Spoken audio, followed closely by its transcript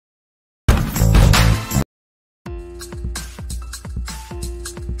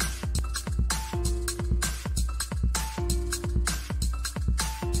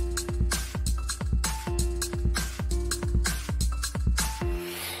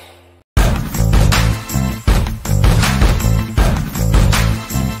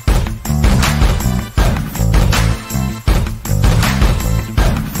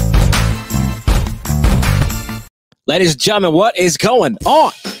Ladies and gentlemen, what is going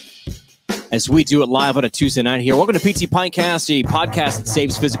on? As we do it live on a Tuesday night here. Welcome to PT Pinecast, a podcast that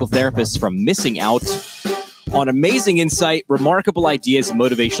saves physical therapists from missing out on amazing insight, remarkable ideas, and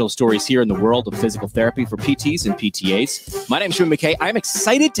motivational stories here in the world of physical therapy for PTs and PTAs. My name is Makey. I'm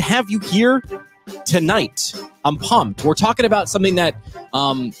excited to have you here tonight. I'm pumped. We're talking about something that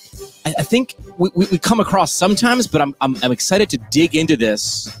I think we come across sometimes, but I'm excited to dig into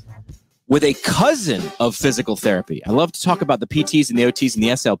this with a cousin of physical therapy. I love to talk about the PTs and the OTs and the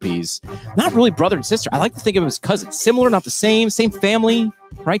SLPs. Not really brother and sister. I like to think of them as cousins. Similar, not the same family,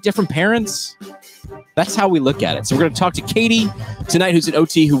 right? Different parents. That's how we look at it. So we're going to talk to Katie tonight, who's an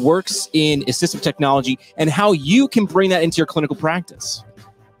OT who works in assistive technology, and how you can bring that into your clinical practice,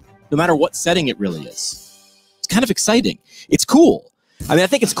 no matter what setting it really is. It's kind of exciting. It's cool. I mean, I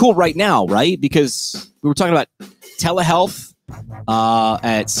think it's cool right now, right? Because we were talking about telehealth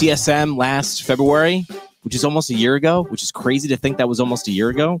at CSM last February, which is almost a year ago, which is crazy to think that was almost a year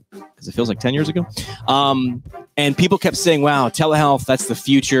ago because it feels like 10 years ago. And people kept saying, wow, telehealth, that's the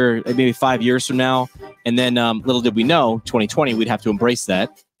future, maybe 5 years from now. And then little did we know, 2020, we'd have to embrace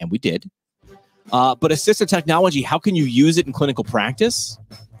that. And we did. But assistive technology, how can you use it in clinical practice?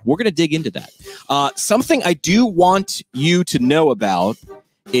 We're going to dig into that. Something I do want you to know about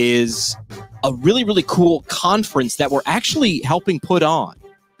is a really, really cool conference that we're actually helping put on.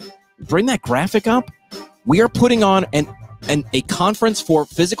 Bring that graphic up. We are putting on a conference for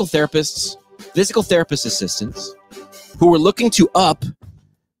physical therapists, physical therapist assistants who are looking to up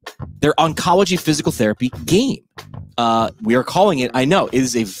their oncology physical therapy game. We are calling it, I know, it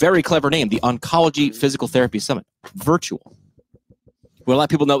is a very clever name, the Oncology Physical Therapy Summit, virtual. We'll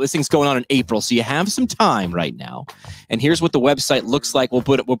let people know this thing's going on in April, so you have some time right now. And here's what the website looks like. We'll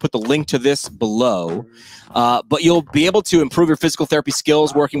put the link to this below. But you'll be able to improve your physical therapy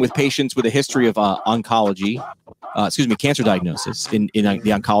skills working with patients with a history of cancer diagnosis in the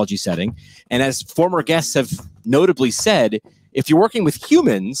oncology setting. And as former guests have notably said, if you're working with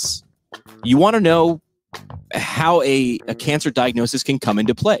humans, you want to know how a cancer diagnosis can come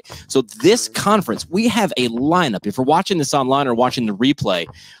into play. So this conference, we have a lineup. If you're watching this online or watching the replay,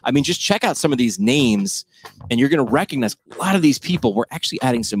 I mean, just check out some of these names and you're going to recognize a lot of these people. We're actually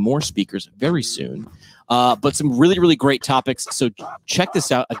adding some more speakers very soon, but some really, really great topics. So check this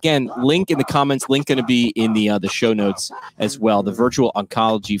out. Again, link in the comments, link going to be in the show notes as well. The Virtual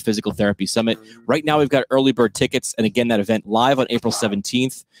Oncology Physical Therapy Summit. Right now we've got early bird tickets. And again, that event live on April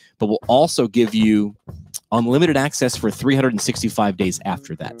 17th, but we'll also give you unlimited access for 365 days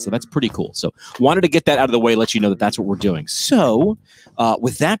after that. So that's pretty cool. So wanted to get that out of the way, let you know that that's what we're doing. So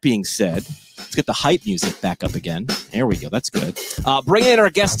with that being said, let's get the hype music back up again. There we go. That's good. Bringing in our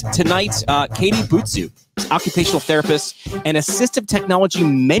guest tonight, Katie Butzu, occupational therapist and assistive technology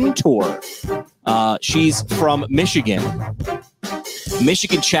mentor. She's from Michigan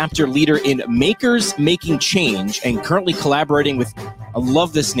chapter leader in Makers Making Change, and currently collaborating with, I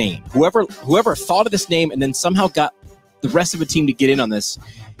love this name, whoever thought of this name and then somehow got the rest of the team to get in on this,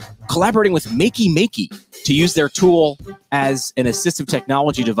 collaborating with Makey Makey to use their tool as an assistive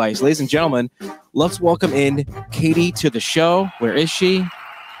technology device. Ladies and gentlemen, let's welcome in Katie to the show. Where is she?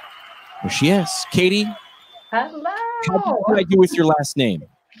 There she is. Katie. Hello. How did I do with your last name?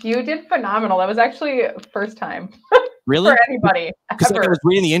 You did phenomenal. That was actually first time. Really? For anybody. Because like I was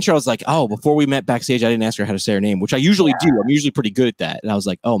reading the intro, I was like, oh, before we met backstage, I didn't ask her how to say her name, which I usually do. I'm usually pretty good at that. And I was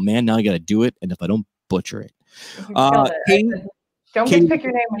like, oh, man, now I got to do it. And if I don't butcher it. Katie, don't get to pick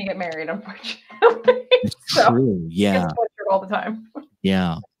your name when you get married, unfortunately. So, true. Yeah. it's butchered all the time.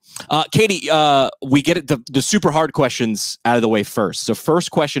 Yeah. Katie, we get the super hard questions out of the way first. So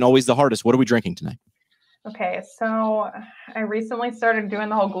first question, always the hardest. What are we drinking tonight? Okay, so I recently started doing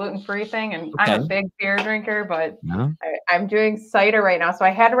the whole gluten-free thing, and okay. I'm a big beer drinker, but I'm doing cider right now. So I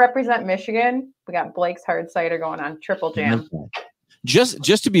had to represent Michigan. We got Blake's Hard Cider going on, Triple Jam. Okay.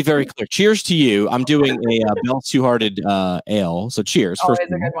 Just to be very clear, cheers to you. I'm doing a Bell's Two-Hearted ale, so cheers. Always a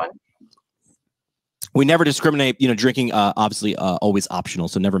good one. We never discriminate, drinking obviously always optional,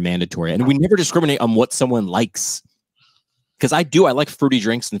 so never mandatory. And we never discriminate on what someone likes. Because I like fruity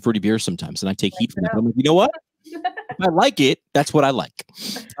drinks and fruity beers sometimes, and I take heat from them. I'm like, you know what? If I like it, that's what I like.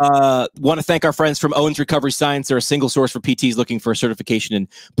 Want to thank our friends from Owens Recovery Science. They're a single source for PTs looking for a certification in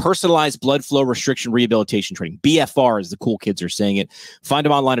personalized blood flow restriction rehabilitation training. BFR, as the cool kids are saying it. Find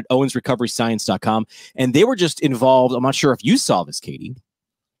them online at owensrecoveryscience.com. And they were just involved, I'm not sure if you saw this, Katie,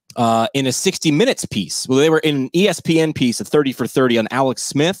 in a 60 Minutes piece. Well, they were in an ESPN piece, a 30 for 30 on Alex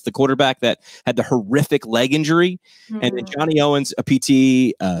Smith, the quarterback that had the horrific leg injury. And then Johnny Owens, a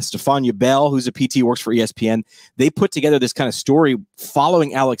PT, Stefania Bell, who's a PT, works for ESPN. They put together this kind of story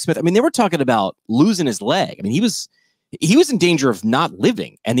following Alex Smith. I mean, they were talking about losing his leg. I mean, he was he was in danger of not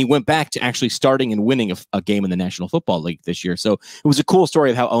living, and he went back to actually starting and winning a game in the National Football League this year. So it was a cool story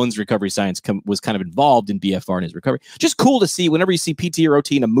of how Owen's recovery science was kind of involved in BFR and his recovery. Just cool to see. Whenever you see PT or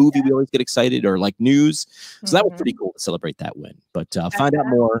OT in a movie, we always get excited, or like news. So that was pretty cool to celebrate that win. But find out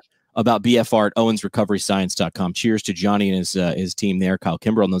more about BFR at owensrecoveryscience.com. Cheers to Johnny and his team there, Kyle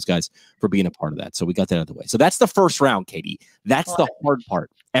Kimbrell and those guys, for being a part of that. So we got that out of the way. So that's the first round, Katie. That's the hard part.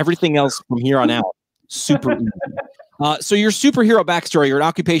 Everything else from here on out, super easy. So your superhero backstory, you're an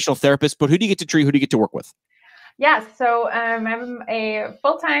occupational therapist, but who do you get to treat? Who do you get to work with? Yeah, so I'm a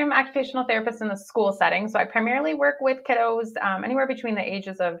full-time occupational therapist in the school setting. So I primarily work with kiddos anywhere between the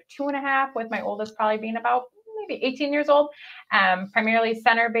ages of 2.5, with my oldest probably being about maybe 18 years old, primarily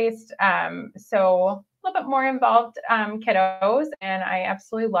center-based. So a little bit more involved kiddos, and I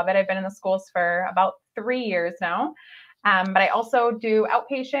absolutely love it. I've been in the schools for about 3 years now. But I also do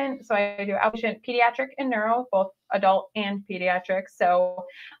outpatient. So I do outpatient pediatric and neuro, both adult and pediatric. So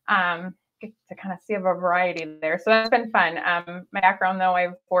get to kind of see a variety there. So that's been fun. My background, though,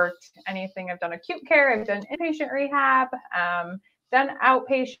 I've worked anything. I've done acute care. I've done inpatient rehab, done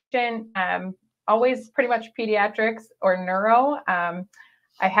outpatient, always pretty much pediatrics or neuro.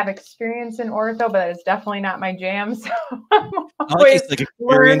 I have experience in ortho, but it's definitely not my jam. So I'm always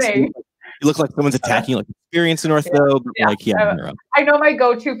learning. You look like someone's attacking like experience in ortho, but like neuro. I know my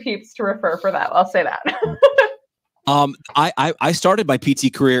go-to peeps to refer for that. I'll say that. I started my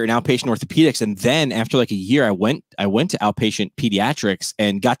PT career in outpatient orthopedics, and then after like a year, I went to outpatient pediatrics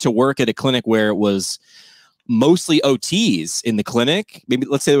and got to work at a clinic where it was mostly OTs in the clinic. Maybe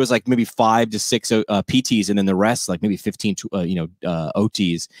let's say there was like maybe 5 to 6 PTs, and then the rest like maybe 15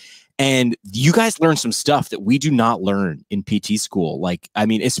 OTs. And you guys learn some stuff that we do not learn in PT school. Like, I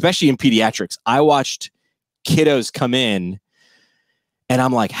mean, especially in pediatrics, I watched kiddos come in and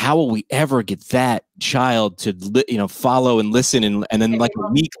I'm like, how will we ever get that child to, follow and listen? And then like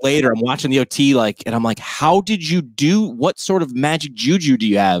a week later, I'm watching the OT, and I'm like, how did you what sort of magic juju do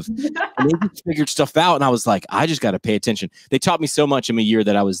you have? And they just figured stuff out. And I was like, I just got to pay attention. They taught me so much in a year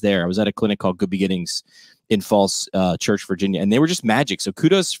that I was there. I was at a clinic called Good Beginnings in Falls Church, Virginia, and they were just magic. So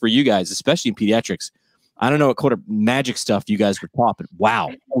kudos for you guys, especially in pediatrics. I don't know what kind of magic stuff you guys were taught, but wow,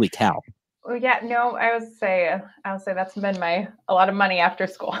 holy cow. Well, yeah, no, I would say that's been a lot of money after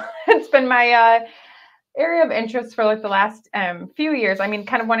school. It's been my area of interest for like the last few years. I mean,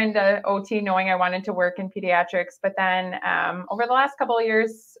 kind of went into OT knowing I wanted to work in pediatrics, but then over the last couple of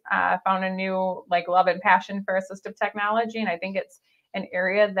years, found a new love and passion for assistive technology. And I think it's an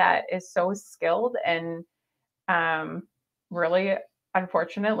area that is so skilled, and really,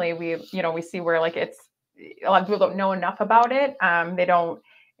 unfortunately, we see where it's a lot of people don't know enough about it.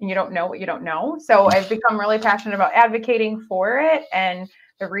 You don't know what you don't know. So I've become really passionate about advocating for it, and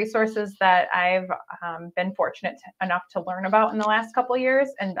the resources that I've been fortunate enough to learn about in the last couple of years.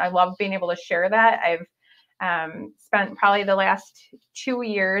 And I love being able to share that. I've spent probably the last 2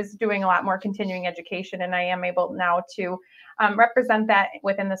 years doing a lot more continuing education, and I am able now to represent that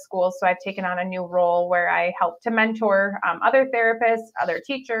within the schools. So I've taken on a new role where I help to mentor other therapists, other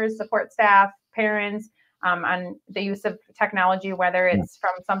teachers, support staff, parents, on the use of technology, whether it's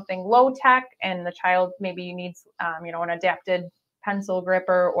from something low tech and the child maybe needs, an adapted pencil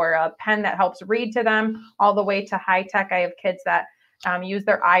gripper or a pen that helps read to them, all the way to high tech. I have kids that use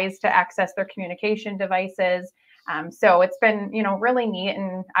their eyes to access their communication devices. So it's been, really neat.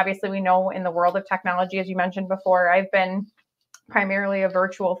 And obviously we know in the world of technology, as you mentioned before, I've been primarily a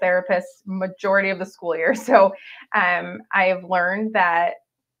virtual therapist majority of the school year. So I have learned that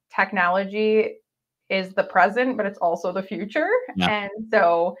technology is the present, but it's also the future. Yeah. And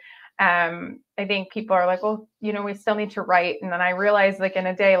so I think people are like, well, we still need to write. And then I realized in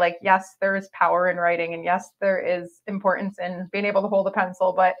a day, yes, there is power in writing, and yes, there is importance in being able to hold a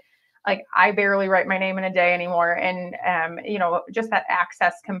pencil, but I barely write my name in a day anymore. And, just that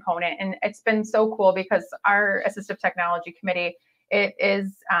access component. And it's been so cool because our assistive technology committee, it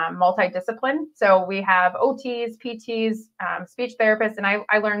is multidiscipline. So we have OTs, PTs, speech therapists, and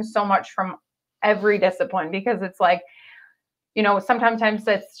I learned so much from every discipline, because it's sometimes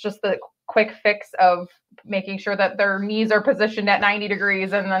it's just the quick fix of making sure that their knees are positioned at 90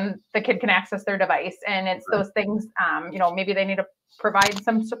 degrees and then the kid can access their device. And it's those things, maybe they need to provide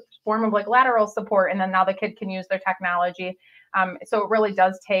some form of lateral support, and then now the kid can use their technology. So it really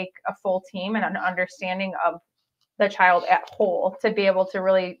does take a full team and an understanding of the child at whole to be able to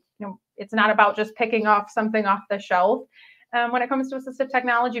really, it's not about just picking off something off the shelf when it comes to assistive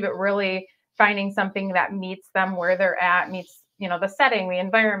technology, but really finding something that meets them where they're at, meets, the setting, the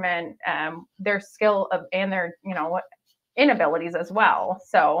environment, their skill and their, inabilities as well.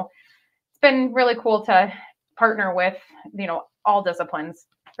 So it's been really cool to partner with, all disciplines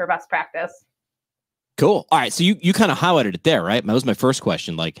for best practice. Cool. All right. So you kind of highlighted it there, right? That was my first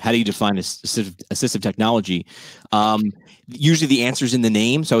question. Like, how do you define assistive technology? Usually the answer is in the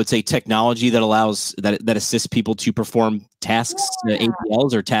name. So I would say technology that allows that assists people to perform tasks,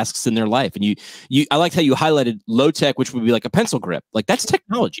 APLs or tasks in their life. And I liked how you highlighted low tech, which would be like a pencil grip. Like that's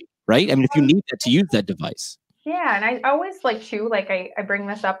technology, right? I mean, if you need that to use that device. Yeah, and I always like too, like I bring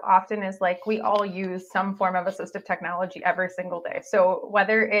this up often, is like we all use some form of assistive technology every single day. So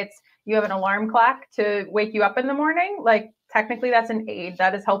whether it's you have an alarm clock to wake you up in the morning, like technically that's an aid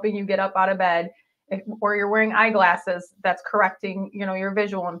that is helping you get up out of bed, or you're wearing eyeglasses that's correcting, your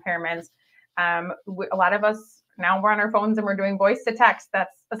visual impairments. A lot of us now we're on our phones and we're doing voice to text.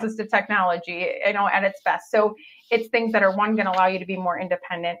 That's assistive technology, at its best. So it's things that are, one, going to allow you to be more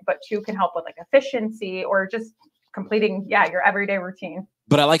independent, but two, can help with like efficiency or just completing, your everyday routine.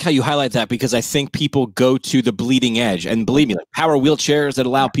 But I like how you highlight that, because I think people go to the bleeding edge, and believe me, like power wheelchairs that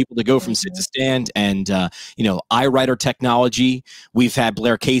allow people to go from sit to stand, and iWriter technology. We've had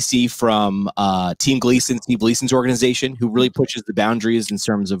Blair Casey from Steve Gleason's organization, who really pushes the boundaries in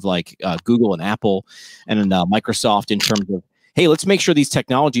terms of like Google and Apple and Microsoft in terms of, hey, let's make sure these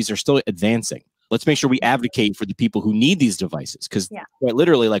technologies are still advancing. Let's make sure we advocate for the people who need these devices, because quite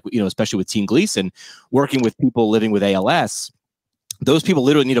literally, like especially with Team Gleason, working with people living with ALS. Those people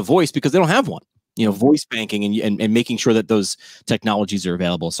literally need a voice because they don't have one, voice banking and making sure that those technologies are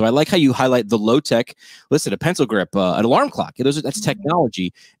available. So I like how you highlight the low tech, listen, a pencil grip, an alarm clock. That's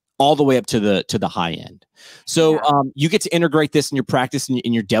technology all the way up to the high end. So you get to integrate this in your practice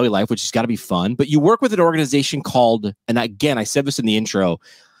in your daily life, which has got to be fun. But you work with an organization called, and again, I said this in the intro,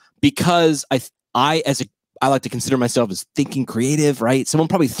 because I like to consider myself as thinking creative, right? Someone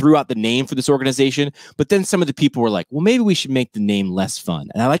probably threw out the name for this organization, but then some of the people were like, well, maybe we should make the name less fun.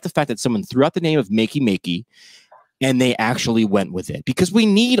 And I like the fact that someone threw out the name of Makey Makey and they actually went with it, because we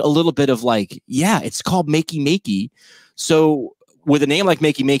need a little bit of like, it's called Makey Makey. So with a name like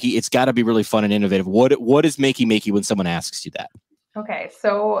Makey Makey, it's got to be really fun and innovative. What is Makey Makey when someone asks you that? Okay,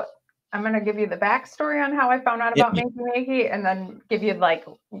 so I'm going to give you the backstory on how I found out about Makey Makey, and then give you like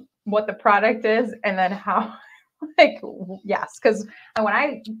what the product is, and then how, because when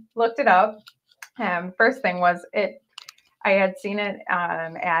I looked it up, first thing was I had seen it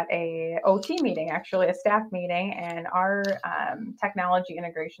at a OT meeting, actually a staff meeting, and our technology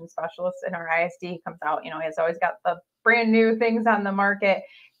integration specialist in our ISD comes out, he's always got the brand new things on the market,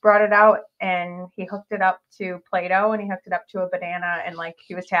 brought it out, and he hooked it up to Play-Doh, and he hooked it up to a banana, and like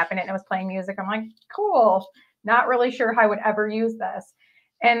he was tapping it and it was playing music. I'm like, cool, not really sure how I would ever use this.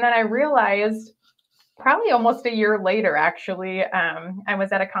 And then I realized probably almost a year later, actually, I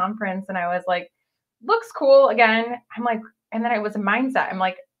was at a conference and I was like, looks cool again. I'm like, and then it was a mindset. I'm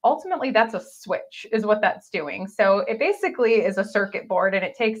like, ultimately that's a switch is what that's doing. So it basically is a circuit board, and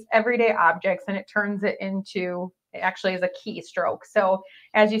it takes everyday objects and it turns it into, it actually is a keystroke. So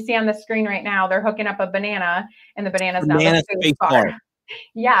as you see on the screen right now, they're hooking up a banana, and the banana's now the space bar.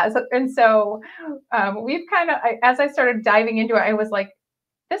 So we've kind of, as I started diving into it, I was like,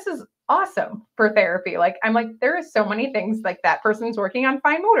 this is awesome for therapy. Like, I'm like, there are so many things, like that person's working on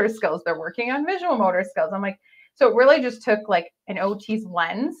fine motor skills. They're working on visual motor skills. I'm like, so it really just took like an OT's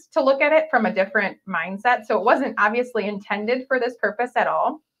lens to look at it from a different mindset. So it wasn't obviously intended for this purpose at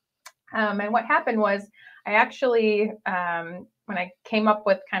all. And what happened was I actually, when I came up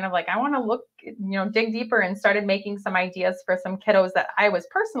with kind of like, I want to look, dig deeper, and started making some ideas for some kiddos that I was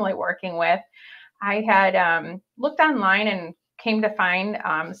personally working with, I had looked online and came to find,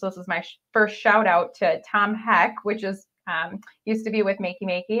 so this is my first shout out to Tom Heck, which is used to be with Makey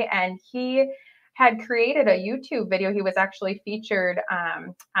Makey, and he had created a YouTube video. He was actually featured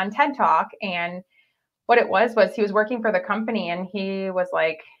on TED Talk, and what it was he was working for the company, and he was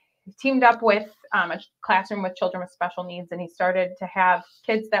like teamed up with a classroom with children with special needs, and he started to have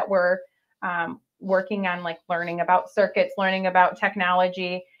kids that were working on like learning about circuits, learning about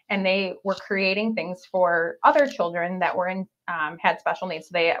technology, and they were creating things for other children that were had special needs.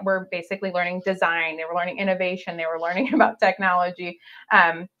 So they were basically learning design, they were learning innovation, they were learning about technology,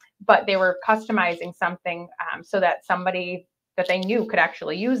 but they were customizing something so that somebody that they knew could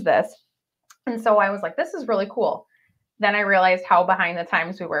actually use this. And so I was like, this is really cool. Then I realized how behind the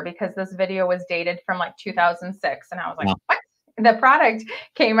times we were, because this video was dated from like 2006. And I was like, what? The product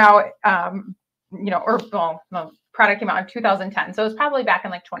came out, the product came out in 2010. So it was probably back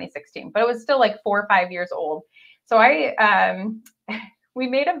in like 2016, but it was still like 4 or 5 years old. So we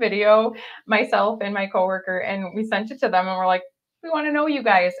made a video, myself and my coworker, and we sent it to them, and we're like, we want to know you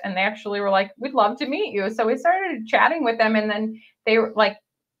guys. And they actually were like, we'd love to meet you. So we started chatting with them, and then they were like,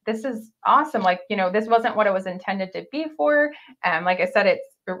 this is awesome. Like, you know, this wasn't what it was intended to be for. Like I said, it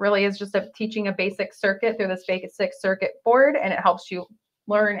really is just teaching a basic circuit through this basic circuit board, and it helps you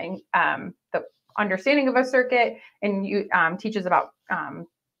learn the understanding of a circuit, and you teaches about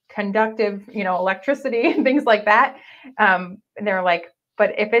conductive, you know, electricity and things like that. And they're like,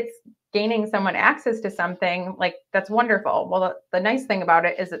 but if it's gaining someone access to something, like, that's wonderful. Well, the nice thing about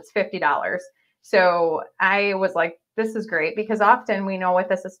it is it's $50. So I was like, this is great, because often we know with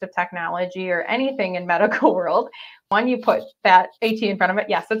assistive technology or anything in medical world, one, you put that AT in front of it.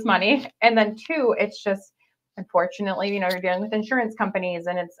 Yes, it's money. And then two, it's just, unfortunately, you know, you're dealing with insurance companies,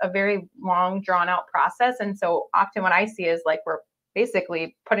 and it's a very long, drawn out process. And so often what I see is like, we're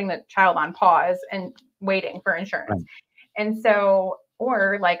basically putting the child on pause and waiting for insurance. Right. And so,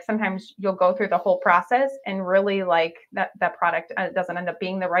 or like sometimes you'll go through the whole process and really like that product doesn't end up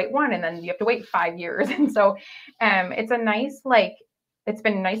being the right one. And then you have to wait 5 years. And so it's a nice, like, it's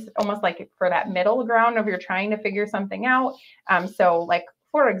been nice, almost like for that middle ground of you're trying to figure something out. So like,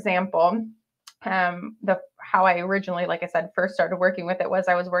 for example, how I originally, like I said, first started working with it was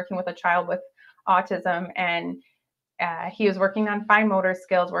I was working with a child with autism, and he was working on fine motor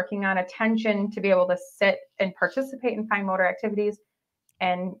skills, working on attention to be able to sit and participate in fine motor activities.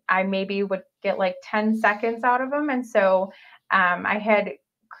 And I maybe would get like 10 seconds out of him. And so I had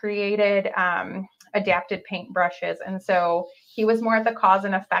created adapted paint brushes. And so he was more at the cause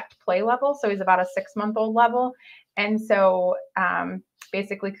and effect play level. So he's about a 6-month-old level. And so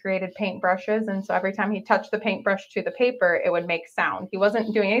basically created paint brushes. And so every time he touched the paintbrush to the paper, it would make sound. He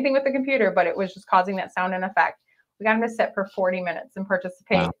wasn't doing anything with the computer, but it was just causing that sound and effect. We got him to sit for 40 minutes and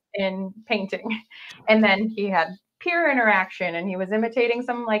participate in painting. And then he had peer interaction, and he was imitating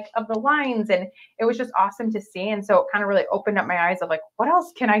some like of the lines, and it was just awesome to see. And so it kind of really opened up my eyes of like, what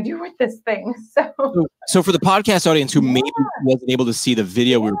else can I do with this thing? So for the podcast audience who maybe wasn't able to see the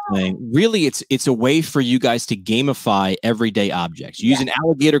video we were playing, really it's a way for you guys to gamify everyday objects. Using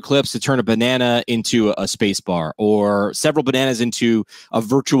alligator clips to turn a banana into a space bar, or several bananas into a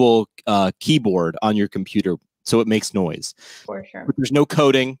virtual keyboard on your computer so it makes noise. For sure. But there's no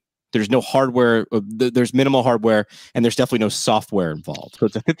coding. There's no hardware. There's minimal hardware, and there's definitely no software involved. So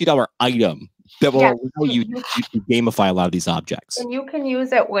it's a $50 item that will allow you to gamify a lot of these objects. And you can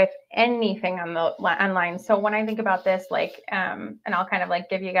use it with anything on the online. So when I think about this, like, and I'll kind of like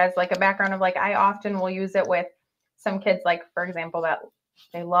give you guys like a background of like, I often will use it with some kids, like, for example, that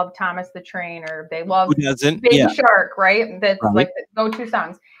they love Thomas the Train, or they love Big Shark, right? That's like the go-to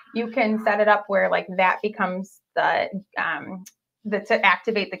songs. You can set it up where like that becomes to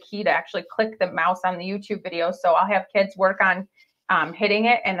activate the key to actually click the mouse on the YouTube video. So I'll have kids work on hitting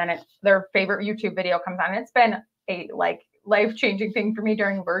it, and then their favorite YouTube video comes on. It's been a like life-changing thing for me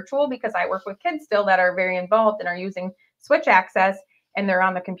during virtual, because I work with kids still that are very involved and are using switch access, and they're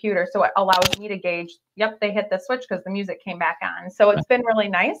on the computer. So it allows me to gauge, yep, they hit the switch because the music came back on. So it's been really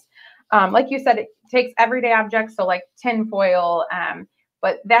nice. Like you said, it takes everyday objects, so like tin foil,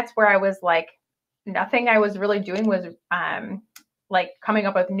 but that's where I was like, nothing I was really doing was like coming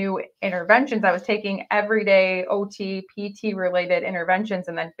up with new interventions. I was taking everyday OT, PT related interventions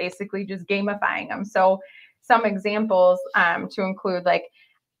and then basically just gamifying them. So some examples to include, like,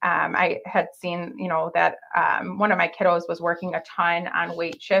 I had seen, you know, that one of my kiddos was working a ton on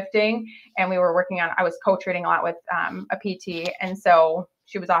weight shifting, and we were working on, I was co-treating a lot with a PT. And so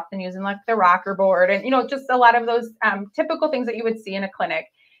she was often using like the rocker board and, you know, just a lot of those typical things that you would see in a clinic.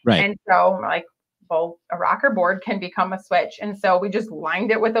 Right. And so like, well, a rocker board can become a switch. And so we just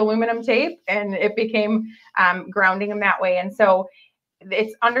lined it with aluminum tape, and it became grounding them that way. And so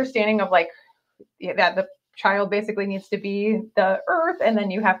it's understanding of like that the child basically needs to be the earth, and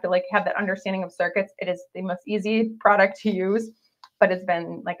then you have to like have that understanding of circuits. It is the most easy product to use, but it's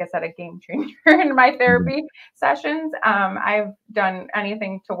been, like I said, a game changer in my therapy sessions. I've done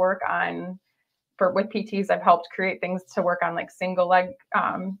anything to work on with PTs. I've helped create things to work on like single leg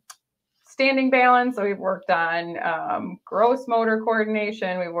standing balance. So we've worked on gross motor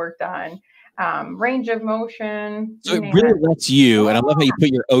coordination. We worked on range of motion. So it really lets you, and I love how you put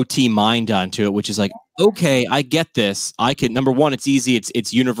your OT mind onto it, which is like, okay, I get this. I can, number one, it's easy.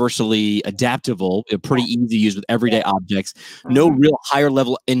 It's universally adaptable, pretty easy to use with everyday objects. No real higher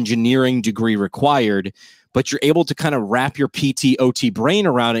level engineering degree required, but you're able to kind of wrap your PT OT brain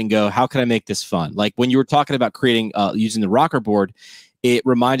around it and go, how can I make this fun? Like when you were talking about creating, using the rocker board, it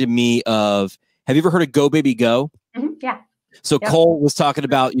reminded me of, have you ever heard of Go Baby Go? Yeah. So Cole was talking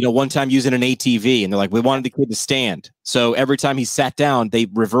about, you know, one time using an ATV, and they're like, we wanted the kid to stand. So every time he sat down, they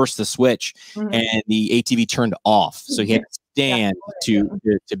reversed the switch and the ATV turned off. So he had to stand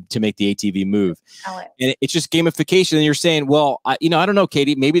to make the ATV move. And it's just gamification. And you're saying, well, I don't know,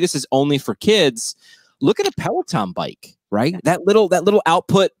 Katie, maybe this is only for kids. Look at a Peloton bike, right? That little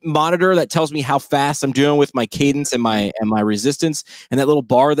output monitor that tells me how fast I'm doing with my cadence and my resistance, and that little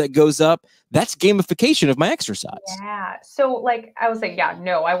bar that goes up. That's gamification of my exercise. Yeah. So like I would say,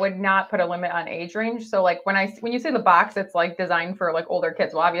 no, I would not put a limit on age range. So like when you say the box, it's like designed for like older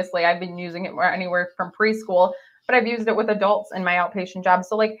kids. Well, obviously I've been using it anywhere from preschool, but I've used it with adults in my outpatient job.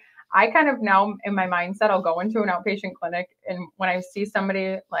 So like I kind of now in my mindset, I'll go into an outpatient clinic, and when I see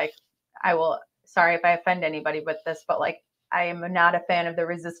somebody, like sorry if I offend anybody with this, but like I am not a fan of the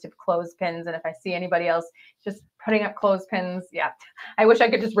resistive clothespins. And if I see anybody else just putting up clothespins, I wish I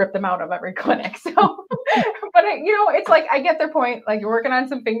could just rip them out of every clinic. So, but it's like, I get their point. Like, you're working on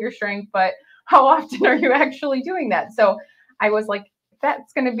some finger strength, but how often are you actually doing that? So I was like,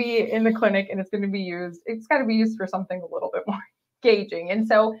 that's going to be in the clinic and it's going to be used. It's got to be used for something a little bit more engaging. And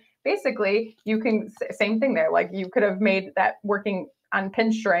so basically you can, same thing there. Like you could have made that working on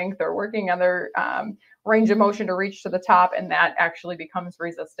pinch strength or working on their range of motion to reach to the top, and that actually becomes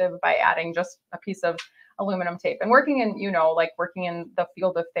resistive by adding just a piece of aluminum tape. And working in, working in the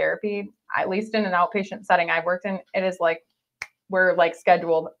field of therapy, at least in an outpatient setting I've worked in, it is like we're like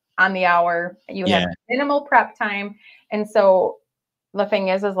scheduled on the hour. You have minimal prep time, and so the thing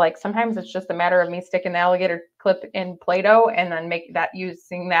is like sometimes it's just a matter of me sticking the alligator clip in Play-Doh and then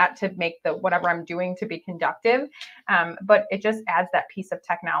using that to make whatever I'm doing to be conductive. But it just adds that piece of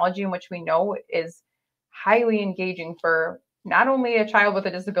technology in which we know is highly engaging for not only a child with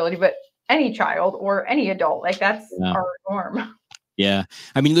a disability, but any child or any adult. Like that's our norm. Yeah.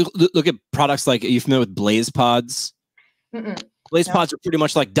 I mean, look at products like, are you familiar with Blaze Pods? Blaze Pods are pretty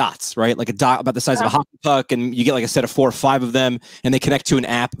much like dots, right? Like a dot about the size of a hockey puck, and you get like a set of 4 or 5 of them, and they connect to an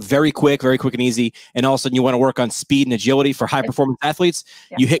app, very quick and easy. And all of a sudden you want to work on speed and agility for high performance athletes.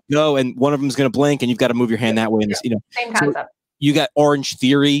 You hit go, and one of them is going to blink, and you've got to move your hand that way. And same concept. So you got Orange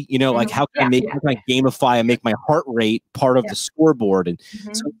Theory, like how can I gamify and make my heart rate part of the scoreboard? And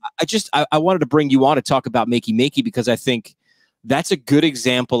so I wanted to bring you on to talk about Makey Makey, because I think that's a good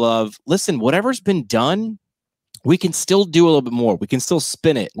example of, listen, whatever's been done, we can still do a little bit more. We can still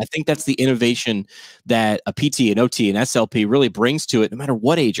spin it. And I think that's the innovation that a PT, an OT, and SLP really brings to it, no matter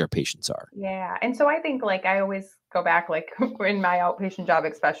what age our patients are. Yeah. And so I think like I always go back, like in my outpatient job,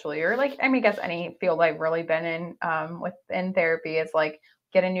 especially, or like, I mean, I guess any field I've really been in within therapy is like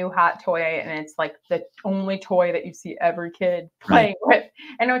get a new hot toy, and it's like the only toy that you see every kid playing with.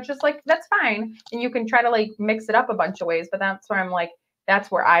 And it's just like, that's fine. And you can try to like mix it up a bunch of ways, but that's where I'm like,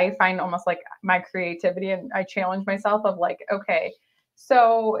 that's where I find almost like my creativity, and I challenge myself of like, okay,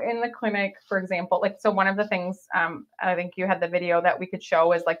 so in the clinic, for example, like, so one of the things, I think you had the video that we could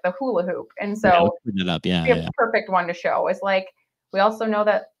show is like the hula hoop. And so a perfect one to show is like, we also know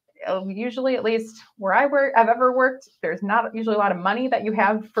that usually, at least where I've ever worked, there's not usually a lot of money that you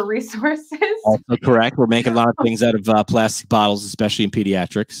have for resources. Also correct. We're making a lot of things out of plastic bottles, especially in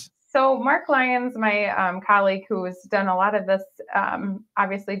pediatrics. So Mark Lyons, my colleague who's done a lot of this,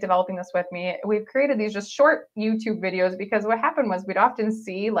 obviously developing this with me, we've created these just short YouTube videos, because what happened was we'd often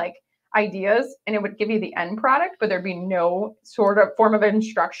see like ideas and it would give you the end product, but there'd be no sort of form of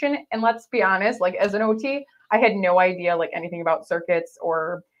instruction. And let's be honest, like as an OT, I had no idea like anything about circuits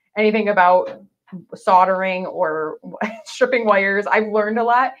or anything about soldering or stripping wires. I've learned a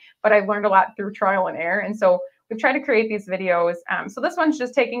lot, but I've learned a lot through trial and error. And so we've tried to create these videos. So this one's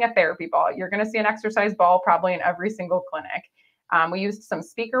just taking a therapy ball. You're going to see an exercise ball probably in every single clinic. We used some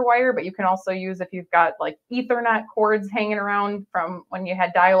speaker wire, but you can also use, if you've got like Ethernet cords hanging around from when you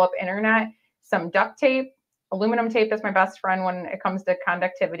had dial-up internet, some duct tape. Aluminum tape is my best friend when it comes to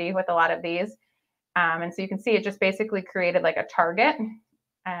conductivity with a lot of these. And so you can see it just basically created like a target.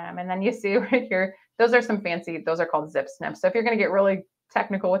 And then you see right here, those are some fancy, those are called zip snips. So if you're going to get really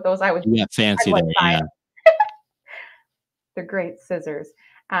technical with those, I would fancy there, yeah. They're great scissors.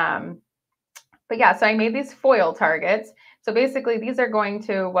 But yeah, so I made these foil targets. So basically these are going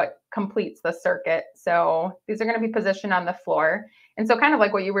to what completes the circuit. So these are going to be positioned on the floor. And so kind of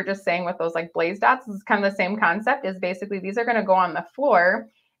like what you were just saying with those like blaze dots, this is kind of the same concept, is basically these are going to go on the floor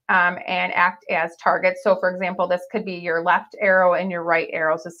and act as targets. So for example, this could be your left arrow and your right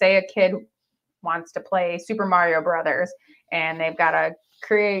arrow. So say a kid wants to play Super Mario Brothers and they've got to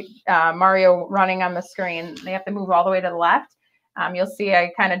create Mario running on the screen. They have to move all the way to the left. You'll see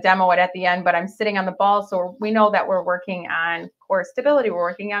I kind of demo it at the end, but I'm sitting on the ball. So we know that we're working on core stability. We're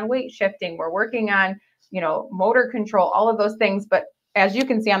working on weight shifting. We're working on, motor control, all of those things. But as you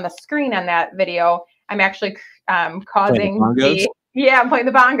can see on the screen on that video, I'm actually causing the Yeah, I'm playing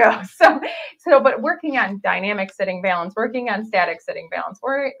the bongo. But working on dynamic sitting balance, working on static sitting balance,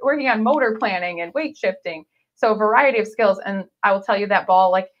 working on motor planning and weight shifting. So a variety of skills. And I will tell you that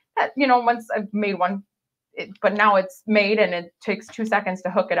ball, like that, once I've made one, but now it's made and it takes 2 seconds to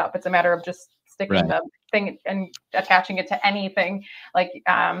hook it up. It's a matter of just sticking the thing and attaching it to anything. Like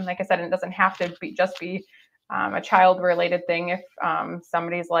I said, it doesn't have to be a child related thing. If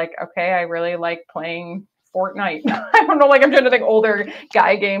somebody's like, okay, I really like playing Fortnite. I don't know, like I'm trying to think older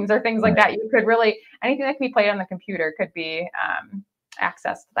guy games or things like that. You could really, anything that can be played on the computer could be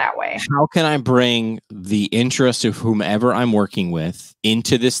accessed that way. How can I bring the interest of whomever I'm working with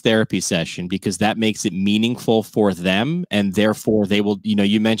into this therapy session? Because that makes it meaningful for them, and therefore they will,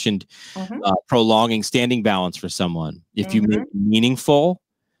 you mentioned prolonging standing balance for someone. If you make it meaningful,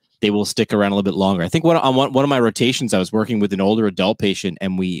 they will stick around a little bit longer. I think on one of my rotations, I was working with an older adult patient,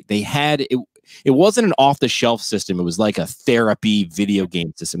 and they had it. It wasn't an off-the-shelf system. It was like a therapy video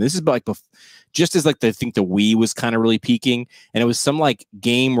game system. This is like just as like I think the Wii was kind of really peaking, and it was some like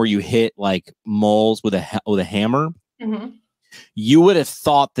game where you hit like moles with a hammer. You would have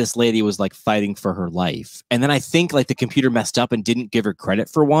thought this lady was like fighting for her life, and then I think like the computer messed up and didn't give her credit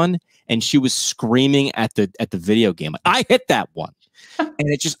for one, and she was screaming at the video game. Like, I hit that one. And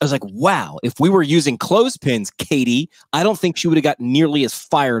I was like, wow, if we were using clothespins, Katie, I don't think she would have got nearly as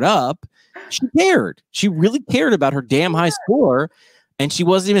fired up. She cared. She really cared about her damn high score. And she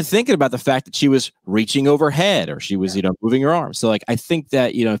wasn't even thinking about the fact that she was reaching overhead or she was, moving her arms. So like, I think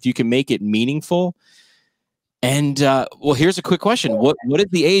that, if you can make it meaningful. And well, here's a quick question. What is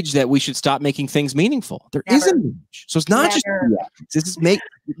the age that we should stop making things meaningful? There isn't an age. So it's not just this is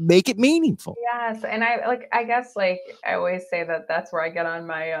make it meaningful. Yes. And I guess I always say that's where I get on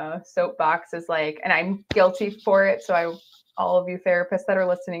my soapbox is like, and I'm guilty for it. So all of you therapists that are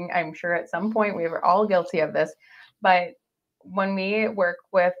listening, I'm sure at some point we were all guilty of this. But when we work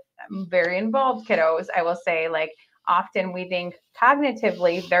with very involved kiddos, I will say often we think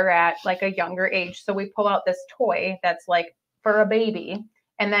cognitively they're at like a younger age. So we pull out this toy that's like for a baby.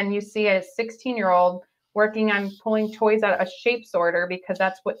 And then you see a 16-year-old working on pulling toys out of a shape sorter because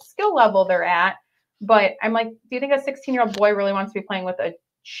that's what skill level they're at. But I'm like, do you think a 16-year-old boy really wants to be playing with a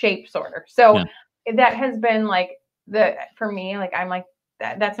shape sorter? So that has been for me, I'm like,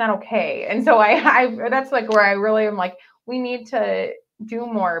 that's not okay. And so that's like where I really am like, we need to do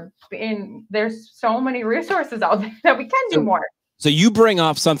more. And there's so many resources out there that we can do more. So you bring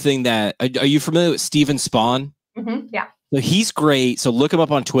up something that, are you familiar with Steven Spahn? Yeah. So he's great. So look him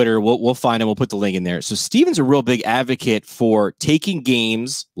up on Twitter. We'll find him. We'll put the link in there. So Steven's a real big advocate for taking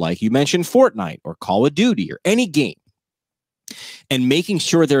games like you mentioned, Fortnite or Call of Duty or any game, and making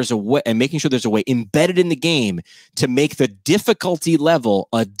sure there's a way embedded in the game to make the difficulty level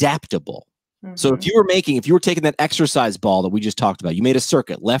adaptable. So if you were taking that exercise ball that we just talked about, you made a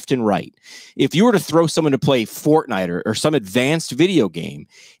circuit left and right. If you were to throw someone to play Fortnite or some advanced video game,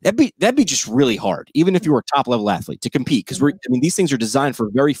 that'd be just really hard, even if you were a top level athlete to compete. Because these things are designed for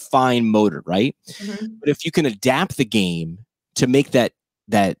very fine motor, right? But if you can adapt the game to make that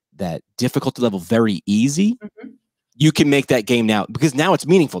difficulty level very easy, you can make that game now, because now it's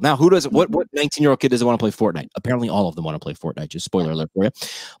meaningful. Now, who doesn't? What 19-year-old kid doesn't want to play Fortnite? Apparently, all of them want to play Fortnite. Just spoiler alert for you.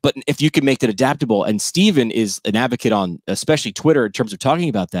 But if you can make that adaptable, and Steven is an advocate on, especially Twitter, in terms of talking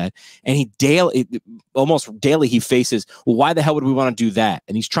about that, and almost daily, he faces, well, why the hell would we want to do that?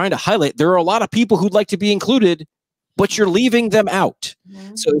 And he's trying to highlight there are a lot of people who'd like to be included, but you're leaving them out.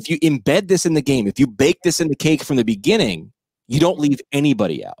 So if you embed this in the game, if you bake this in the cake from the beginning, you don't leave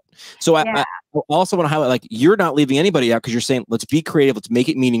anybody out. So I also want to highlight, you're not leaving anybody out because you're saying, let's be creative. Let's make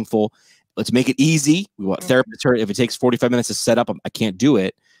it meaningful. Let's make it easy. We want therapists. If it takes 45 minutes to set up, I can't do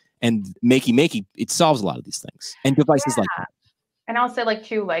it. And Makey Makey, it solves a lot of these things and devices like that. And I'll say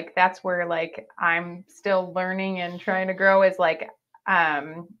too, that's where I'm still learning and trying to grow is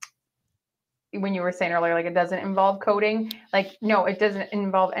when you were saying earlier, it doesn't involve coding. No, it doesn't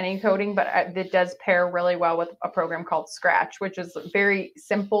involve any coding, but it does pair really well with a program called Scratch, which is very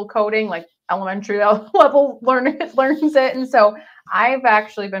simple coding, elementary level learns it. And so I've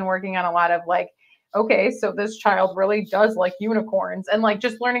actually been working on a lot of okay, so this child really does like unicorns, and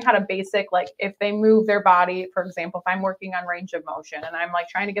just learning how to basic, if they move their body, for example, if I'm working on range of motion and I'm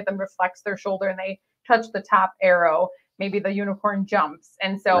trying to get them to flex their shoulder and they touch the top arrow, maybe the unicorn jumps.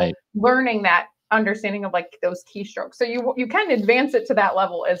 And so learning that understanding of those keystrokes. So you can advance it to that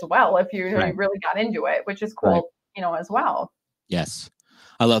level as well if you really got into it, which is cool, as well. Yes.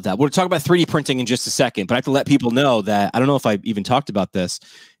 I love that. We'll talk about 3D printing in just a second, but I have to let people know that I don't know if I even talked about this.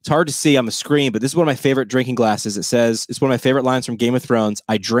 It's hard to see on the screen, but this is one of my favorite drinking glasses. It says, it's one of my favorite lines from Game of Thrones.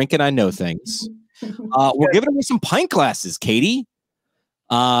 I drink and I know things. We're giving away some pint glasses, Katie.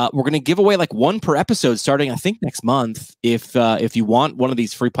 We're going to give away like one per episode starting, I think, next month. If you want one of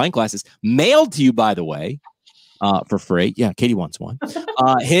these free pint glasses mailed to you, by the way, for free. Yeah, Katie wants one.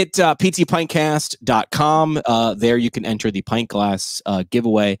 Hit ptpintcast.com. There you can enter the pint glass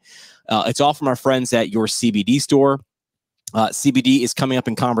giveaway. It's all from our friends at Your CBD store. CBD is coming up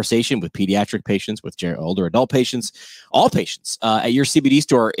in conversation with pediatric patients, with older adult patients, all patients. At Your CBD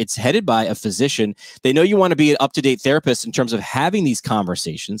store, it's headed by a physician. They know you want to be an up-to-date therapist in terms of having these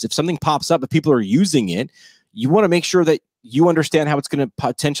conversations. If something pops up, if people are using it, you want to make sure that you understand how it's going to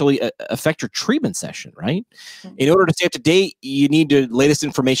potentially affect your treatment session, right? In order to stay up to date, you need the latest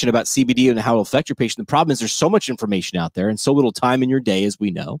information about CBD and how it'll affect your patient. The problem is there's so much information out there and so little time in your day, as we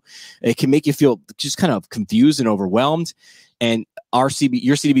know. It can make you feel just kind of confused and overwhelmed. And your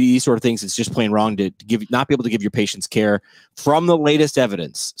CBD sort of things, it's just plain wrong to not be able to give your patients care from the latest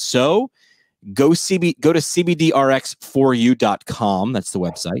evidence. So go to cbdrx4u.com. That's the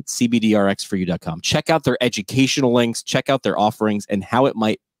website, cbdrx4u.com. Check out their educational links, check out their offerings and how it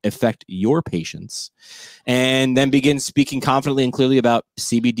might affect your patients, and then begin speaking confidently and clearly about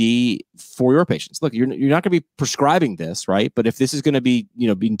CBD for your patients. Look, you're not going to be prescribing this, right? But if this is going to be,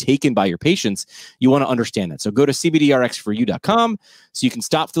 being taken by your patients, you want to understand that. So go to cbdrx4u.com so you can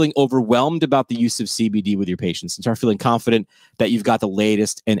stop feeling overwhelmed about the use of CBD with your patients and start feeling confident that you've got the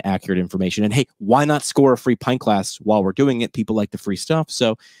latest and accurate information. And hey, why not score a free pint glass while we're doing it? People like the free stuff.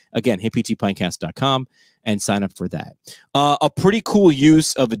 So again, hit ptpintcast.com and sign up for that. A pretty cool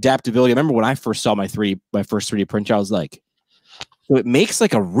use of adaptability. I remember when I first saw my first 3D printer, I was like, so it makes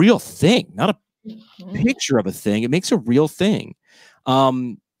like a real thing, not a picture of a thing. It makes a real thing.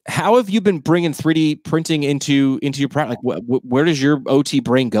 How have you been bringing 3D printing into your practice? Like, where does your OT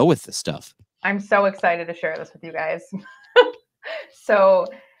brain go with this stuff? I'm so excited to share this with you guys. So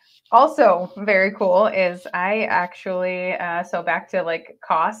also very cool is I actually, so back to like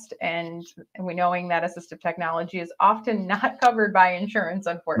cost and we knowing that assistive technology is often not covered by insurance,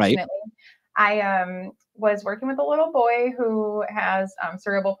 unfortunately. Right. I was working with a little boy who has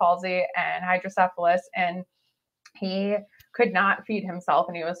cerebral palsy and hydrocephalus, and he could not feed himself,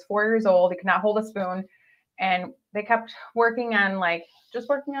 and he was 4 years old. He could not hold a spoon, and they kept working on just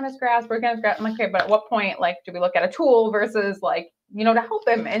working on his grasp, I'm like, okay, but at what point, do we look at a tool versus to help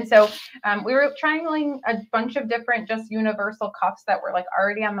him? And so we were triangling a bunch of different just universal cuffs that were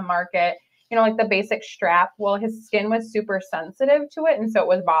already on the market, like the basic strap. Well, his skin was super sensitive to it, and so it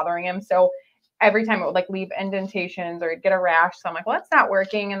was bothering him. So every time it would leave indentations or he'd get a rash. So I'm like, well, that's not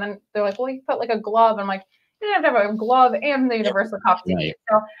working. And then they're like, well, you put a glove. I'm like, you have to have a glove and the universal cuff to eat.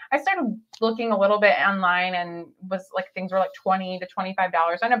 So I started looking a little bit online, and was things were $20 to $25.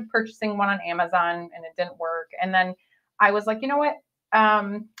 I ended up purchasing one on Amazon, and it didn't work. And then I was like, you know what?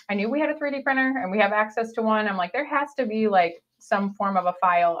 I knew we had a 3D printer and we have access to one. I'm like, there has to be some form of a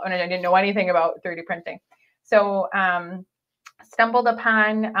file. And I didn't know anything about 3D printing. So stumbled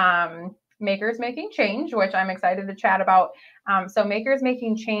upon Makers Making Change, which I'm excited to chat about. So Makers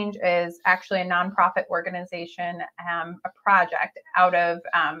Making Change is actually a nonprofit organization, a project out of,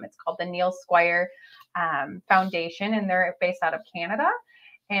 it's called the Neil Squire Foundation, and they're based out of Canada.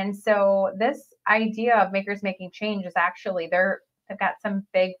 And so this idea of Makers Making Change is actually, they've got some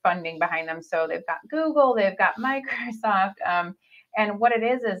big funding behind them. So they've got Google, they've got Microsoft. And what it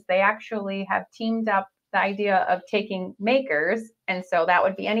is they actually have teamed up the idea of taking makers. And so that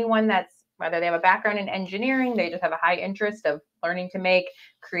would be anyone that's, whether they have a background in engineering, they just have a high interest of learning to make,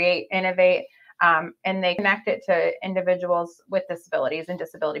 create, innovate, and they connect it to individuals with disabilities and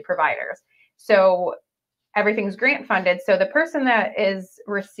disability providers. So everything's grant funded. So the person that is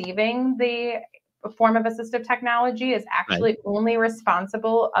receiving the form of assistive technology is actually only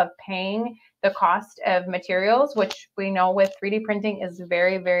responsible of paying the cost of materials, which we know with 3D printing is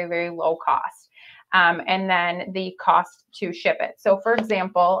very, very, very low cost. And then the cost to ship it. So for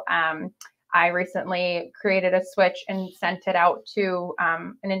example, I recently created a switch and sent it out to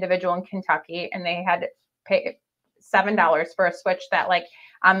an individual in Kentucky, and they had to pay $7 for a switch that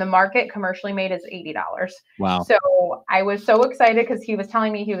on the market commercially made is $80. Wow. So I was so excited because he was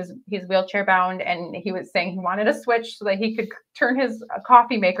telling me he's wheelchair bound, and he was saying he wanted a switch so that he could turn his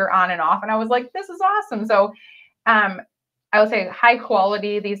coffee maker on and off. And I was like, this is awesome. So I would say high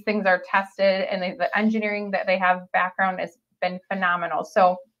quality. These things are tested, and the engineering that they have background has been phenomenal.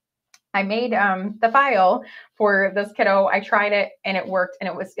 So I made the file for this kiddo. I tried it and it worked, and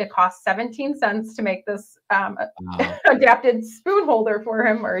it cost 17 cents to make this adapted spoon holder for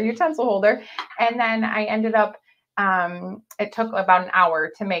him, or utensil holder. And then I ended up, it took about an hour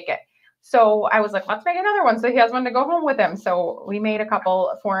to make it. So I was like, let's make another one so he has one to go home with him. So we made a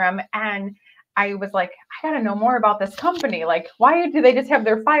couple for him, and I was like, I got to know more about this company. Like, why do they just have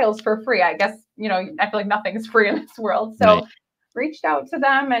their files for free? I guess, you know, I feel like nothing's free in this world. So reached out to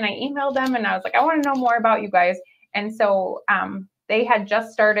them and I emailed them and I was like, I want to know more about you guys. And so they had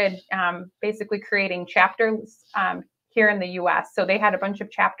just started basically creating chapters here in the US. So they had a bunch of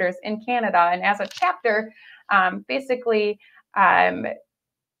chapters in Canada. And as a chapter, basically,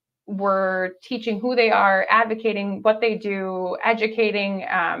 we're teaching who they are, advocating what they do, educating,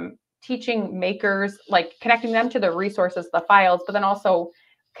 teaching makers, like connecting them to the resources, the files, but then also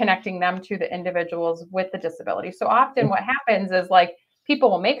connecting them to the individuals with the disability. So often what happens is like people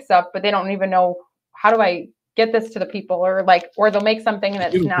will make stuff, but they don't even know, how do I get this to the people, or they'll make something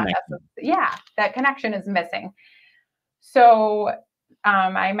and it's not, that connection is missing. So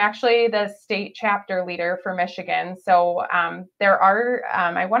I'm actually the state chapter leader for Michigan. So there are,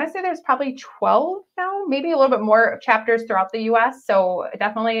 I want to say there's probably 12 now, maybe a little bit more chapters throughout the US. So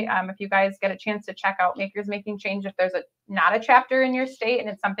definitely, if you guys get a chance to check out Makers Making Change, if there's not a chapter in your state and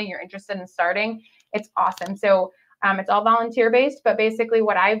it's something you're interested in starting, it's awesome. So it's all volunteer based, but basically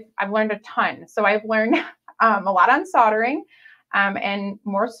what I've learned a ton. So I've learned a lot on soldering, and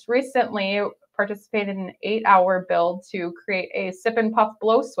most recently participated in an 8-hour build to create a sip and puff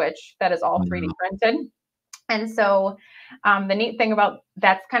blow switch that is all 3D printed. And so the neat thing about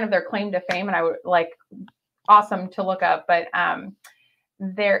that's kind of their claim to fame, and I would like awesome to look up, but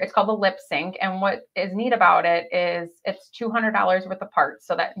it's called the Lip Sync. And what is neat about it is it's $200 worth of parts.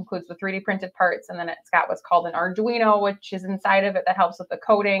 So that includes the 3D printed parts. And then it's got what's called an Arduino, which is inside of it that helps with the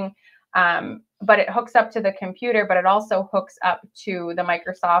coding. But it hooks up to the computer, but it also hooks up to the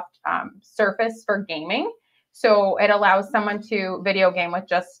Microsoft Surface for gaming. So it allows someone to video game with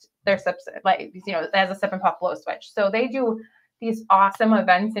just their sips, like, you know, as a sip and puff blow switch. So they do these awesome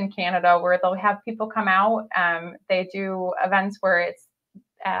events in Canada where they'll have people come out. They do events where it's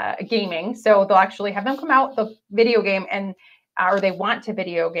gaming. So they'll actually have them come out, the video game, and or they want to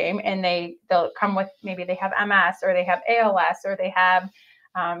video game, and they'll come with, maybe they have MS or they have ALS or they have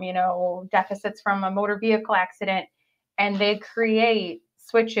you know, deficits from a motor vehicle accident, and they create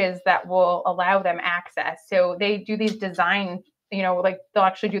switches that will allow them access. So they do these design, you know, like they'll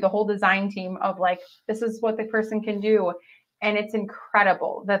actually do the whole design team of like, this is what the person can do. And it's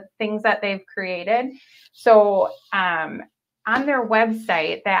incredible, the things that they've created. So on their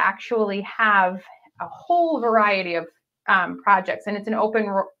website, they actually have a whole variety of projects, and it's an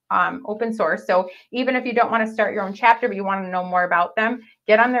open source. So even if you don't want to start your own chapter, but you want to know more about them,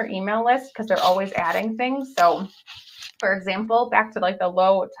 get on their email list because they're always adding things. So for example, back to like the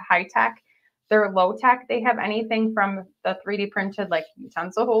low to high tech, they're low tech. They have anything from the 3D printed like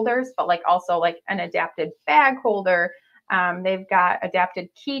utensil holders, but like also like an adapted bag holder. They've got adapted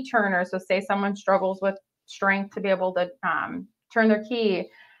key turners. So say someone struggles with strength to be able to turn their key.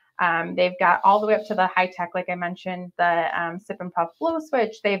 They've got all the way up to the high tech, like I mentioned, the sip and puff blow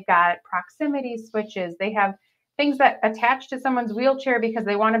switch. They've got proximity switches. They have things that attach to someone's wheelchair because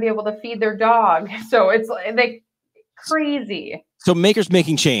they want to be able to feed their dog. So it's like crazy. So Makers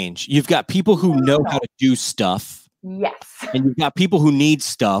Making Change. You've got people who know how to do stuff. Yes. And you've got people who need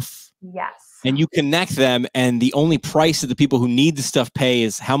stuff. Yes. And you connect them, and the only price that the people who need the stuff pay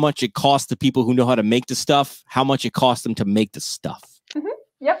is how much it costs the people who know how to make the stuff, how much it costs them to make the stuff. Mm-hmm.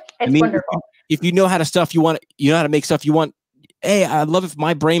 Yep. It's wonderful. If you know how to stuff, you know how to make stuff you want. Hey, I'd love if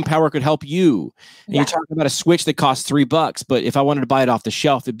my brain power could help you. And you're talking about a switch that costs $3, but if I wanted to buy it off the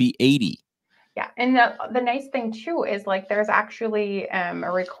shelf, it'd be $80. Yeah. And the nice thing too is like there's actually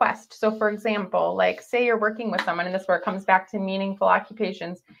a request. So for example, like say you're working with someone, and this is where it comes back to meaningful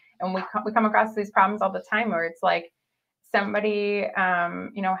occupations. And we come across these problems all the time where it's like somebody,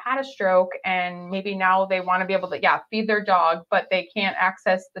 you know, had a stroke, and maybe now they want to be able to, feed their dog, but they can't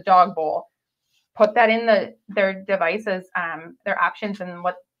access the dog bowl. Put that in their devices, their options. And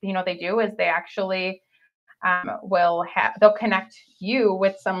what, you know, they do is they actually they'll connect you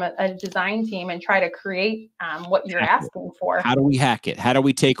with a design team and try to create what you're asking for. How do we hack it? How do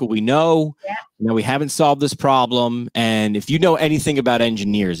we take what we know? Yeah. You know, we haven't solved this problem. And if you know anything about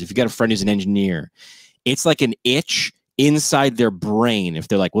engineers, if you got a friend who's an engineer, it's like an itch inside their brain. If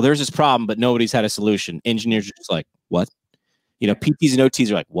they're like, well, there's this problem, but nobody's had a solution. Engineers are just like, what? You know, PTs and OTs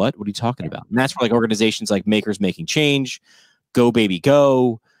are like, what? What are you talking about? And that's where like organizations like Makers Making Change, Go Baby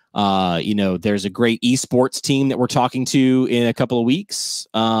Go. You know, there's a great esports team that we're talking to in a couple of weeks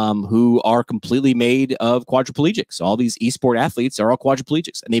who are completely made of quadriplegics. All these esport athletes are all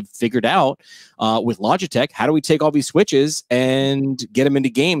quadriplegics, and they've figured out with Logitech, how do we take all these switches and get them into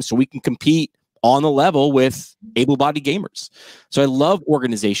games so we can compete on the level with able-bodied gamers. So I love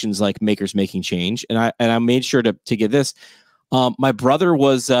organizations like Makers Making Change, and I made sure to get this. My brother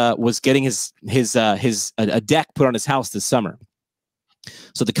was getting a deck put on his house this summer.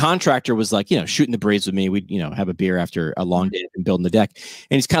 So the contractor was like, shooting the breeze with me. We'd, have a beer after a long day and building the deck.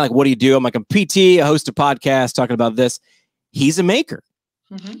 And he's kind of like, what do you do? I'm like, I'm PT, I host a podcast talking about this. He's a maker.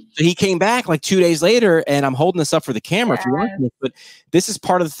 So he came back like 2 days later, and I'm holding this up for the camera if you want this, but this is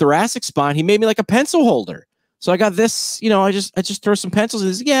part of the thoracic spine. He made me like a pencil holder. So I got this, I just throw some pencils.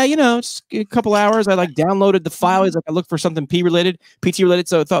 He's, just a couple hours. I like downloaded the file. He's like, I looked for something PT related.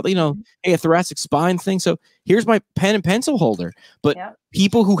 So I thought, hey, a thoracic spine thing. So here's my pen and pencil holder. But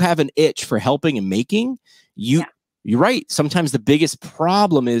people who have an itch for helping and making, you're right. Sometimes the biggest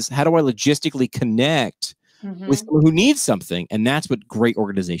problem is, how do I logistically connect with someone who needs something? And that's what great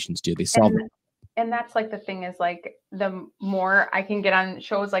organizations do. They solve it. And that's like the thing is, like, the more I can get on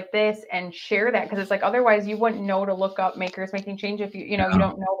shows like this and share that, because it's like, otherwise you wouldn't know to look up Makers Making Change if you don't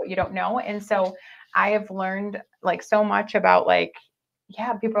know what you don't know. And so I have learned like so much about, like,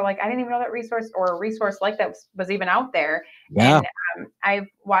 people are like, I didn't even know that resource or a resource like that was even out there. And I've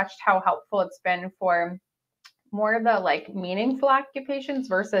watched how helpful it's been for more of the like meaningful occupations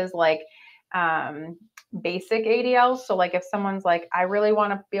versus like basic ADLs. So like if someone's like, I really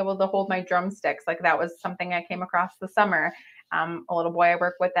want to be able to hold my drumsticks, like that was something I came across this summer. A little boy I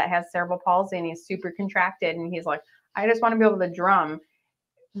work with that has cerebral palsy, and he's super contracted, and he's like, I just want to be able to drum.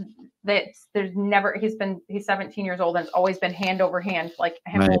 He's 17 years old, and it's always been hand over hand, like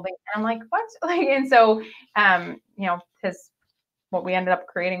him holding. And I'm like, what? Like, and so, what we ended up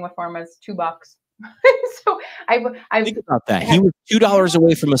creating with him was $2. So I think about that. He was $2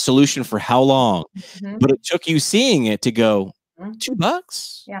 away from a solution for how long? But it took you seeing it to go,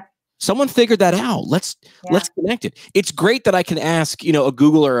 $2? Yeah. Someone figured that out. Let's connect it. It's great that I can ask, a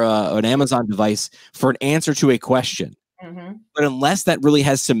Google or an Amazon device for an answer to a question. But unless that really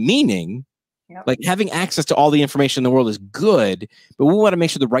has some meaning, like having access to all the information in the world is good, but we want to make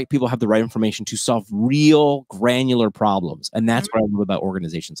sure the right people have the right information to solve real granular problems. And that's what I love about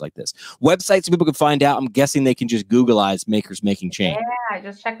organizations like this. Websites so people can find out. I'm guessing they can just Googleize Makers Making Change. Yeah,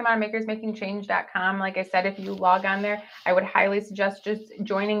 just check them out, makersmakingchange.com. Like I said, if you log on there, I would highly suggest just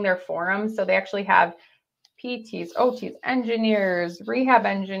joining their forums. So they actually have PTs, OTs, engineers, rehab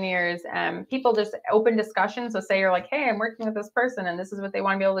engineers, people, just open discussions. So say you're like, hey, I'm working with this person and this is what they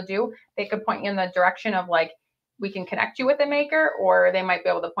want to be able to do. They could point you in the direction of like, we can connect you with a maker, or they might be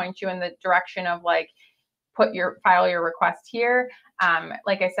able to point you in the direction of like, file your request here.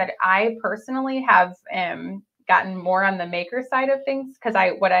 Like I said, I personally have gotten more on the maker side of things, because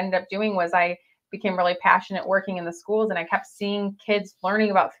what I ended up doing was I became really passionate working in the schools, and I kept seeing kids learning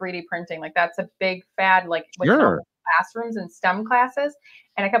about 3D printing. Like that's a big fad, like with classrooms and STEM classes.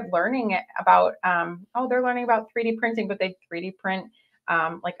 And I kept learning about, they're learning about 3D printing, but they 3D print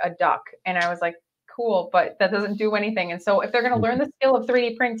like a duck. And I was like, cool, but that doesn't do anything. And so if they're going to learn the skill of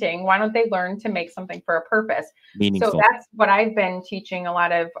 3D printing, why don't they learn to make something for a purpose? Meaningful. So that's what I've been teaching a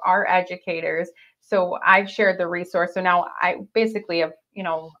lot of our educators. So I've shared the resource. So now I basically have,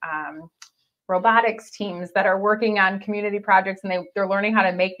 robotics teams that are working on community projects, and they're learning how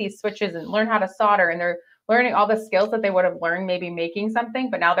to make these switches and learn how to solder, and they're learning all the skills that they would have learned maybe making something,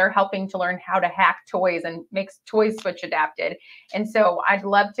 but now they're helping to learn how to hack toys and make toys switch adapted. And so I'd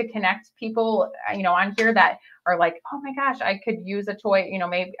love to connect people, on here that are like, oh my gosh, I could use a toy.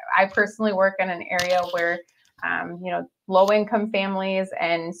 Maybe I personally work in an area where, low income families.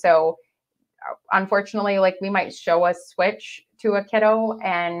 And so unfortunately, like we might show a switch to a kiddo,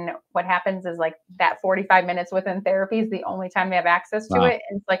 and what happens is like that 45 minutes within therapy is the only time they have access to it.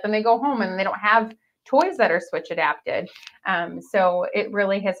 And it's like then they go home and they don't have toys that are switch adapted. So it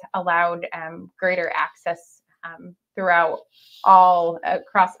really has allowed greater access across all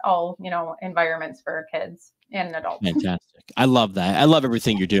environments for kids and adults. Fantastic. I love that. I love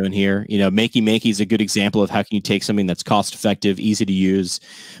everything you're doing here. Makey Makey is a good example of how can you take something that's cost effective, easy to use,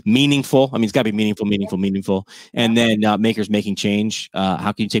 meaningful. I mean, it's got to be meaningful. And then Makers Making Change.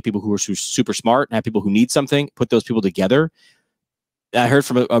 How can you take people who are super smart and have people who need something, put those people together? I heard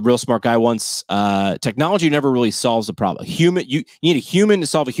from a real smart guy once, technology never really solves a problem. You need a human to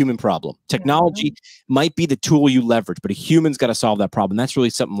solve a human problem. Technology might be the tool you leverage, but a human's got to solve that problem. That's really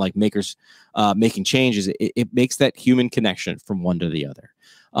something like Makers Making Change. It makes that human connection from one to the other.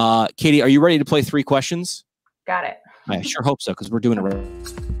 Katie, are you ready to play 3 questions? Got it. I sure hope so, because we're doing it right.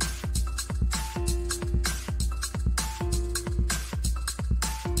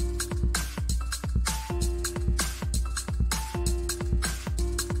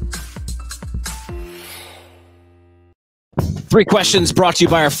 3 questions brought to you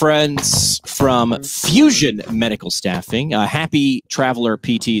by our friends from Fusion Medical Staffing. Happy Traveler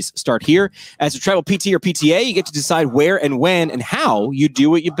PTs start here. As a travel PT or PTA, you get to decide where and when and how you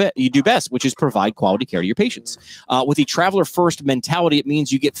do what you do best, which is provide quality care to your patients. With a traveler-first mentality, it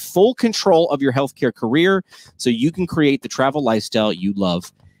means you get full control of your healthcare career so you can create the travel lifestyle you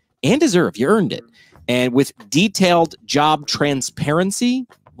love and deserve. You earned it. And with detailed job transparency,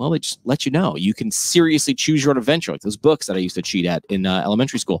 well, it just lets you know you can seriously choose your own adventure, like those books that I used to cheat at in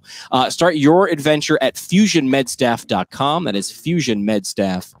elementary school. Start your adventure at fusionmedstaff.com. That is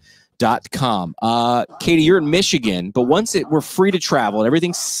fusionmedstaff.com. Katie, you're in Michigan, but once we're free to travel and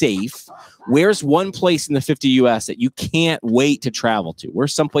everything's safe, where's one place in the 50 U.S. that you can't wait to travel to?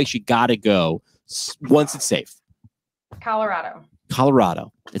 Where's someplace you got to go once it's safe? Colorado.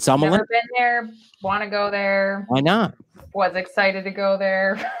 Colorado. It's on my list. Never been there. Want to go there. Why not? Was excited to go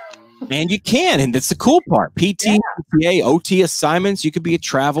there. And you can, and that's the cool part. PT, PTA, OT assignments. You could be a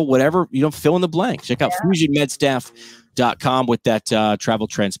travel, whatever, fill in the blank. Check out fusionmedstaff.com with that travel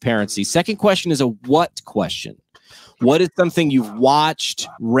transparency. Second question is a what question. What is something you've watched,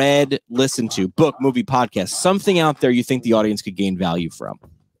 read, listened to, book, movie, podcast, something out there you think the audience could gain value from?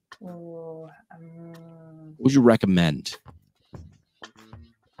 Ooh, what would you recommend?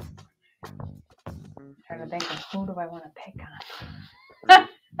 Trying to think of who do I want to pick on.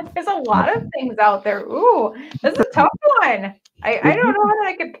 There's a lot of things out there. Ooh, this is a tough one. I don't know how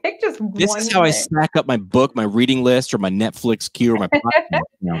I could pick just one. This is how I stack up my book, my reading list, or my Netflix queue, or my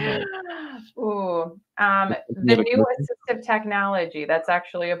podcast. Ooh, the new assistive technology. That's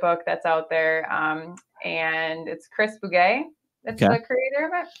actually a book that's out there, and it's Chris Bugay. That's the creator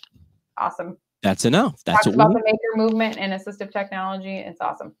of it. Awesome. That's enough. That's Talks about the maker movement and assistive technology. It's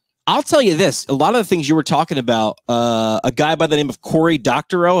awesome. I'll tell you this. A lot of the things you were talking about, a guy by the name of Cory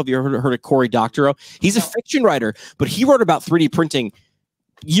Doctorow. Have you ever heard of Cory Doctorow? He's a fiction writer, but he wrote about 3D printing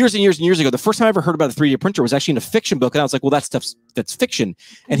years and years and years ago. The first time I ever heard about a 3D printer was actually in a fiction book. And I was like, well, that's fiction.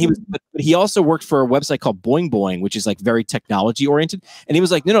 And but he also worked for a website called Boing Boing, which is like very technology oriented. And he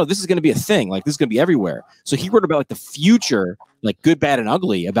was like, no, this is going to be a thing. Like this is going to be everywhere. So he wrote about like the future, like good, bad, and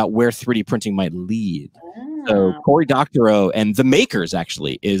ugly, about where 3D printing might lead. So Cory Doctorow and The Makers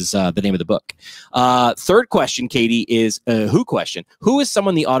actually is the name of the book. Third question, Katie, is a who question. Who is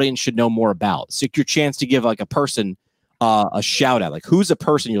someone the audience should know more about? So your chance to give like a person a shout out. Like who's a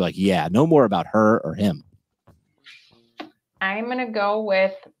person you're like, yeah, know more about her or him? I'm going to go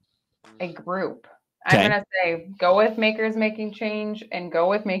with a group. I'm going to say go with Makers Making Change and go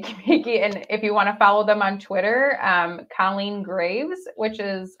with Makey Makey. And if you want to follow them on Twitter, Colleen Graves, which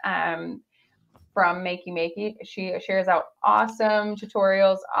is from Makey Makey. She shares out awesome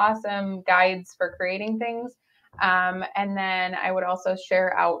tutorials, awesome guides for creating things. And then I would also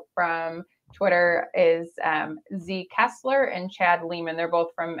share out from Twitter is Z Kessler and Chad Lehman. They're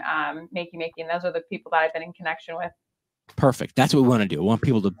both from Makey Makey, and those are the people that I've been in connection with. Perfect. That's what we want to do. We want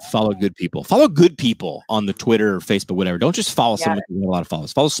people to follow good people. Follow good people on the Twitter or Facebook, whatever. Don't just follow someone who has a lot of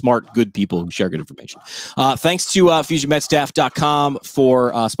followers. Follow smart, good people who share good information. Thanks to fusionmedstaff.com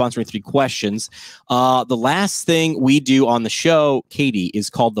for sponsoring 3 questions. The last thing we do on the show, Katie, is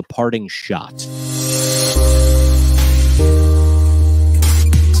called the parting shot.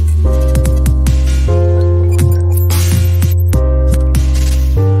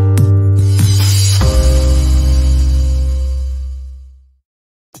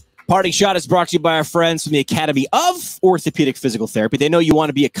 Parting Shot is brought to you by our friends from the Academy of Orthopedic Physical Therapy. They know you want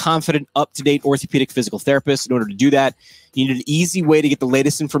to be a confident, up-to-date orthopedic physical therapist. In order to do that, you need an easy way to get the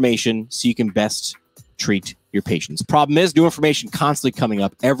latest information so you can best treat your patients. Problem is, new information constantly coming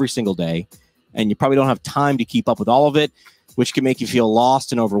up every single day, and you probably don't have time to keep up with all of it, which can make you feel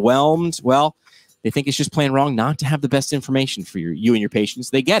lost and overwhelmed. Well, they think it's just plain wrong not to have the best information for you and your patients.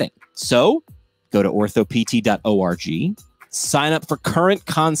 They get it. So go to orthopt.org. Sign up for current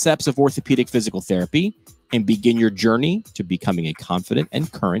concepts of orthopedic physical therapy and begin your journey to becoming a confident and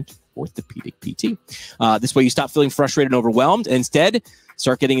current orthopedic PT. This way you stop feeling frustrated and overwhelmed and instead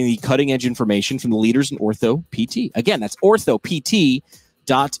start getting the cutting edge information from the leaders in ortho PT. Again, that's orthopt.org.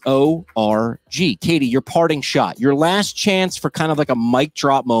 Katie, your parting shot, your last chance for kind of like a mic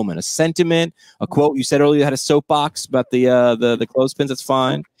drop moment, a sentiment, a quote. You said earlier you had a soapbox about the clothespins. That's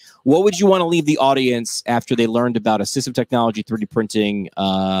fine. What would you want to leave the audience after they learned about assistive technology, 3D printing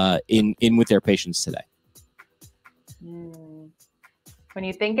in with their patients today? When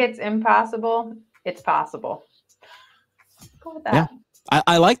you think it's impossible, it's possible. Go with that. Yeah.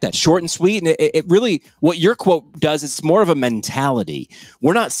 I like that. Short and sweet. And it really, what your quote does, it's more of a mentality.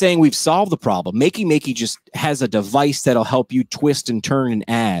 We're not saying we've solved the problem. Makey Makey just has a device that'll help you twist and turn and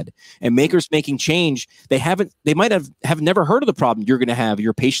add. And Makers Making Change, they might have never heard of the problem you're going to have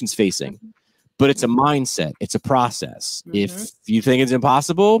your patients facing. but it's a mindset. It's a process. If you think it's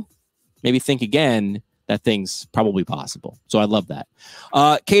impossible, maybe think again. That thing's probably possible. So I love that.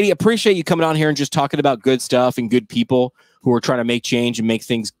 Katie, appreciate you coming on here and just talking about good stuff and good people who are trying to make change and make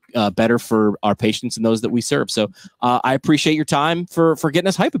things better for our patients and those that we serve. So I appreciate your time for getting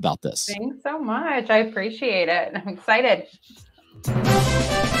us hype about this. Thanks so much. I appreciate it. I'm excited.